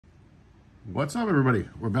What's up, everybody?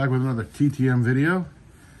 We're back with another TTM video.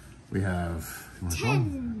 We have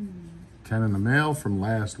 10 in the mail from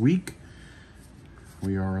last week.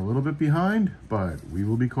 We are a little bit behind, but we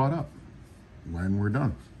will be caught up when we're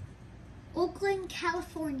done. Oakland,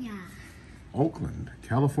 California. Oakland,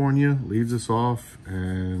 California leads us off,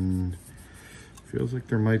 and feels like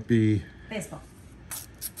there might be baseball.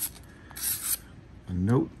 A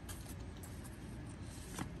note.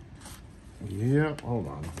 Yeah, hold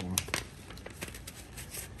on.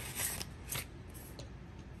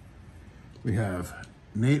 We have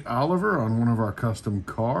Nate Oliver on one of our custom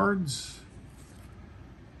cards.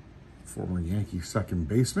 Former Yankee second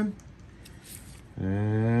baseman.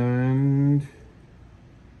 And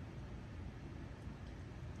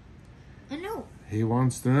I know. He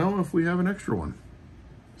wants to know if we have an extra one.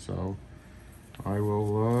 So I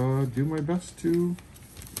will do my best to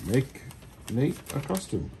make Nate a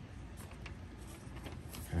custom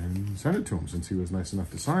and send it to him, since he was nice enough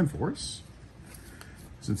to sign for us.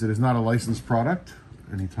 Since it is not a licensed product,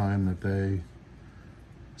 anytime that they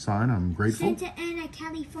sign, I'm grateful. Santa Ana,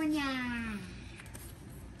 California.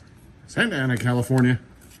 Santa Ana, California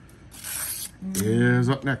is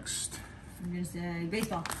up next. I'm going to say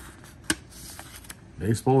baseball.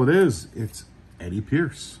 Baseball it is. It's Eddie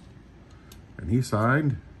Pierce. And he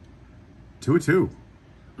signed 2/2.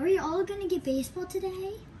 Are we all going to get baseball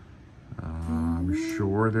today? I'm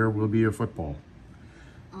sure there will be a football.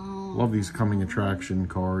 Oh. Love these coming attraction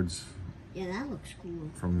cards. Yeah, that looks cool.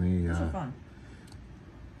 From the So fun.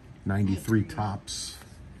 93 Tops.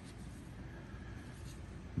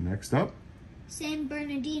 Next up, San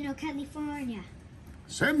Bernardino, California.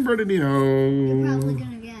 San Bernardino. You're probably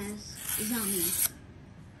going to guess. It's not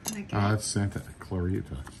me. Okay. It's Santa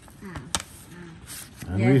Clarita. Oh.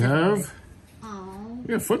 And Yeah, we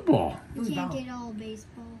definitely. have football. We can't get all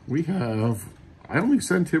baseball. We have, I only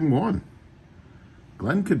sent him one.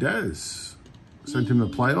 Glenn Cadez. Sent him the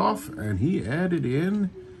playoff, and he added in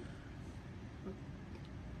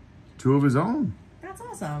 2 of his own. That's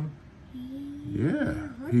awesome. Yeah.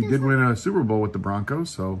 He did win a Super Bowl with the Broncos,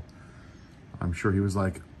 so I'm sure he was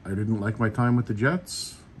like, I didn't like my time with the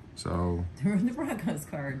Jets, so They're in the Broncos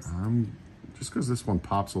cards. just because this one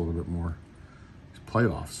pops a little bit more. These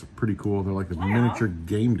playoffs are pretty cool. They're like a Playoff? miniature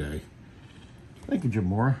game day. Thank you, Jim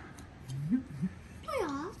Mora.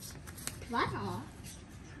 Playoffs. Playoffs.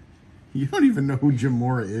 You don't even know who Jim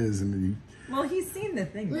Mora is, and Well, he's seen the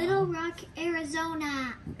thing. Little Rock,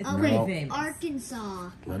 Arizona. It's Oh, pretty wait, famous. Arkansas.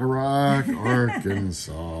 Little Rock,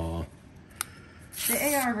 Arkansas.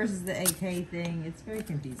 The AR versus the AK thing, it's very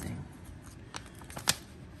confusing.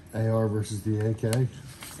 AR versus the AK.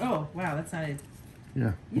 Oh, wow, that's not it.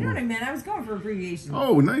 Yeah. You know what I meant? I was going for abbreviations.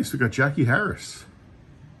 Oh, nice. We got Jackie Harris.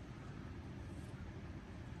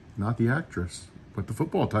 Not the actress, but the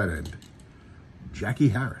football tight end. Jackie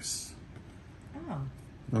Harris. Oh.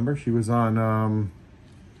 Remember, she was on,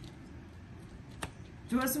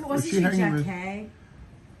 Wasn't she she hanging Jack with- K?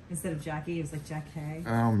 Instead of Jackie, it was like Jack K.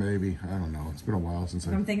 oh, maybe. I don't know. It's been a while since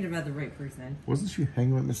I'm thinking about the right person. Wasn't she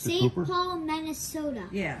hanging with Mr. St. Cooper? Paul, Minnesota.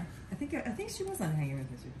 Yeah. I think she was on Hanging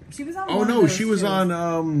with Mr. Cooper. She was on Oh, one of no. those She was shows.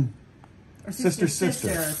 on, Or Sister.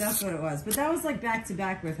 That's what it was. But that was like back to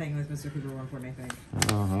back with Hanging with Mr. Cooper one point, I think. I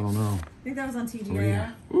don't know. I think that was on TGIF. Oh,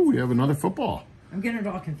 yeah. Ooh, we have another football. I'm getting it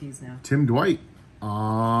all confused now. Tim Dwight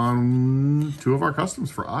on 2 of our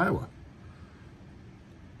customs for Iowa.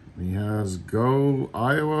 He has Go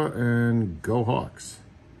Iowa and Go Hawks.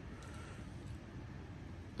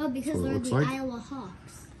 Oh, because That's what it they're looks the like. Iowa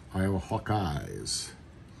Hawks. Iowa Hawkeyes.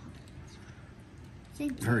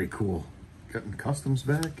 Very cool. Getting customs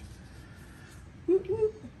back.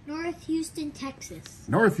 North Houston, Texas.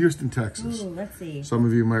 North Houston, Texas. Ooh, let's see. Some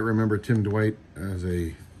of you might remember Tim Dwight as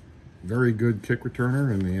a very good kick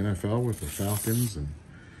returner in the NFL with the Falcons and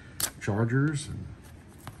Chargers. And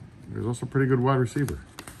there's also a pretty good wide receiver.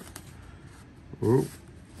 Ooh.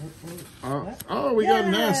 Oh, we got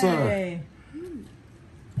NASA. Yay!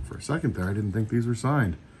 For a second there, I didn't think these were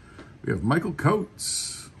signed. We have Michael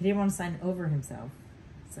Coates. He didn't want to sign over himself,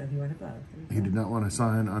 so he went above. He did not want to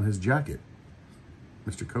sign on his jacket.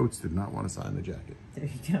 Mr. Coates did not want to sign the jacket. There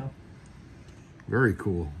you go. Very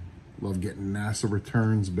cool. Love getting NASA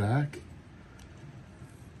returns back.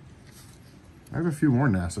 I have a few more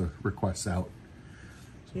NASA requests out.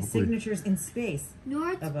 His Hopefully- signature's in space.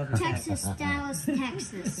 North Above the Texas, Dallas,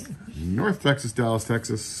 Texas. North Texas, Dallas,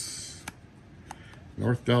 Texas.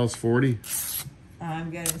 North Dallas 40. I'm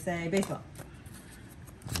going to say baseball.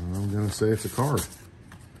 I'm going to say it's a card.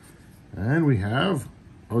 And we have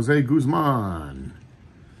Jose Guzman.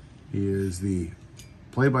 He is the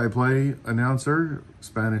play-by-play announcer,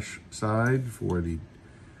 Spanish side for the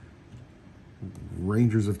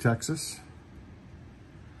Rangers of Texas.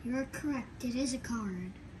 You're correct. It is a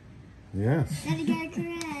card. Yes. Daddy got it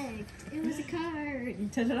correct. It was a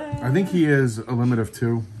card. Ta-da! I think he is a limit of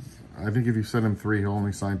 2. I think if you send him 3, he'll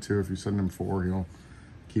only sign 2. If you send him 4, he'll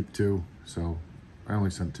keep 2. So I only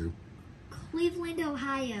sent 2. Cleveland,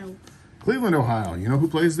 Ohio. Cleveland, Ohio. You know who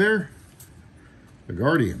plays there? The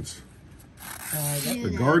Guardians. Yep. The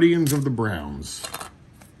Guardians of the Browns.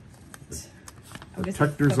 I'm guessing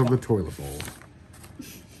Protectors of the football. toilet bowl.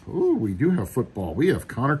 Oh, we do have football. We have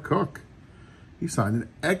Connor Cook. He signed an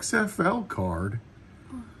XFL card.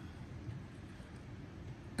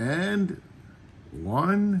 And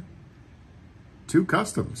 2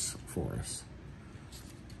 customs for us.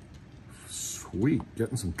 Sweet.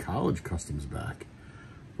 Getting some college customs back.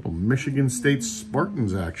 Little Michigan State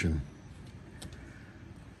Spartans action.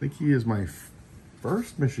 I think he is my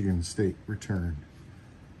first Michigan State return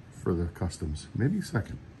for the customs. Maybe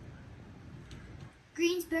second.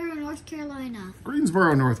 Greensboro, North Carolina.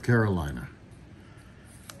 Greensboro, North Carolina.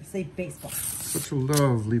 Say baseball. Such a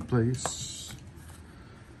lovely place.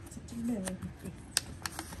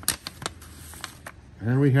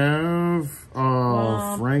 And we have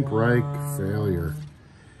Frank Reich failure.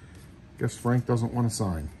 Guess Frank doesn't want to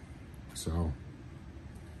sign. So.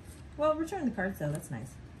 Well, return the cards though. That's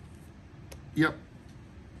nice. Yep.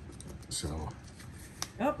 So.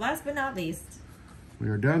 Oh, last but not least. We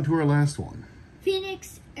are down to our last one.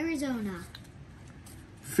 Phoenix, Arizona.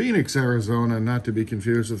 Phoenix, Arizona, not to be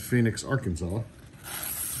confused with Phoenix, Arkansas.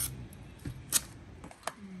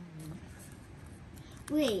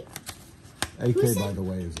 Wait. AK, Who said- by the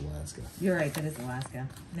way, is Alaska. You're right. That is Alaska.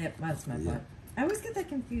 Yep, that's my fault. I always get that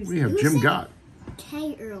confused. We have Who Jim said- Gott.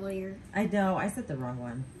 K earlier. I know. I said the wrong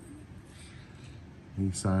one.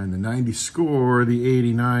 He signed the 90 score, the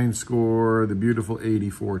 89 score, the beautiful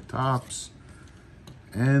 84 tops,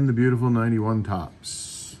 and the beautiful 91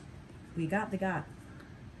 tops. We got the got.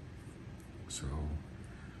 So,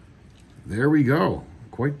 there we go.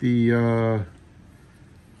 Quite the,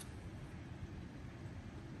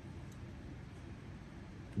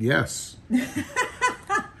 yes.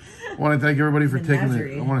 I want to thank everybody for taking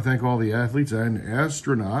Menagerie. I want to thank all the athletes and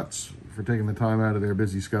astronauts for taking the time out of their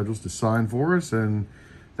busy schedules to sign for us, and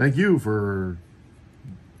thank you for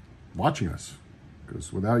watching us,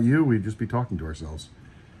 because without you, we'd just be talking to ourselves.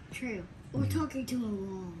 True. Or talking to a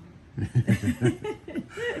wall.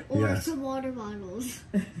 Or Yes. some water bottles.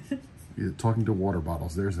 You're talking to water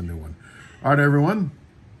bottles. There's a new one. All right, everyone,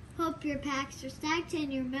 Hope your packs are stacked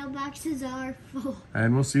and your mailboxes are full.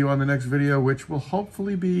 and we'll see you on the next video, which will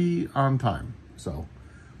hopefully be on time. So,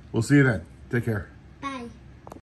 we'll see you then. Take care. Bye.